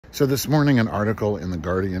So this morning, an article in The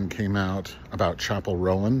Guardian came out about Chappell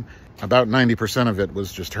Roan. About 90% of it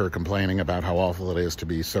was just her complaining about how awful it is to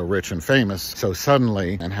be so rich and famous so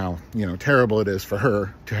suddenly, and how, terrible it is for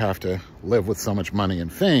her to have to live with so much money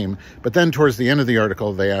and fame. But then towards the end of the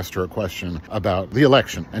article, they asked her a question about the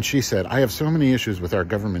election. And she said, I have so many issues with our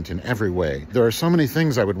government in every way. There are so many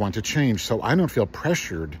things I would want to change, so I don't feel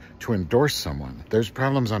pressured to endorse someone. There's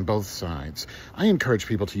problems on both sides. I encourage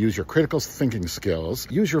people to use your critical thinking skills.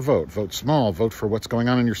 Use your vote. Vote small. Vote for what's going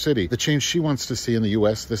on in your city. The change she wants to see in the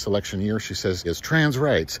U.S. this election year, she says, is trans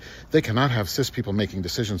rights. They cannot have cis people making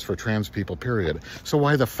decisions for trans people, period. So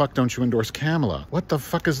why the fuck don't you endorse Kamala? What the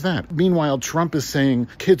fuck is that? Meanwhile, Trump is saying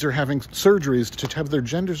kids are having surgeries to have their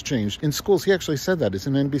genders changed in schools. He actually said that. It's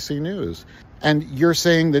in NBC News. And you're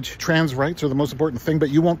saying that trans rights are the most important thing, but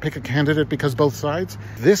you won't pick a candidate because both sides?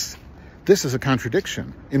 This is a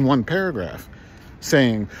contradiction in one paragraph,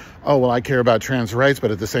 saying, oh, well, I care about trans rights,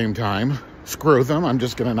 but at the same time, screw them. I'm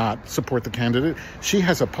just going to not support the candidate. She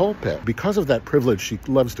has a pulpit. Because of that privilege she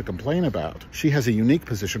loves to complain about, she has a unique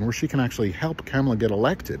position where she can actually help Kamala get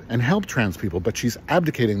elected and help trans people, but she's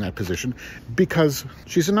abdicating that position because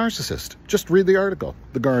she's a narcissist. Just read the article,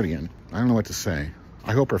 The Guardian. I don't know what to say.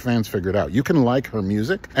 I hope her fans figure it out. You can like her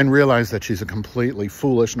music and realize that she's a completely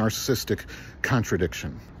foolish, narcissistic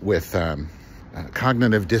contradiction with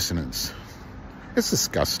cognitive dissonance. It's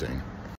disgusting.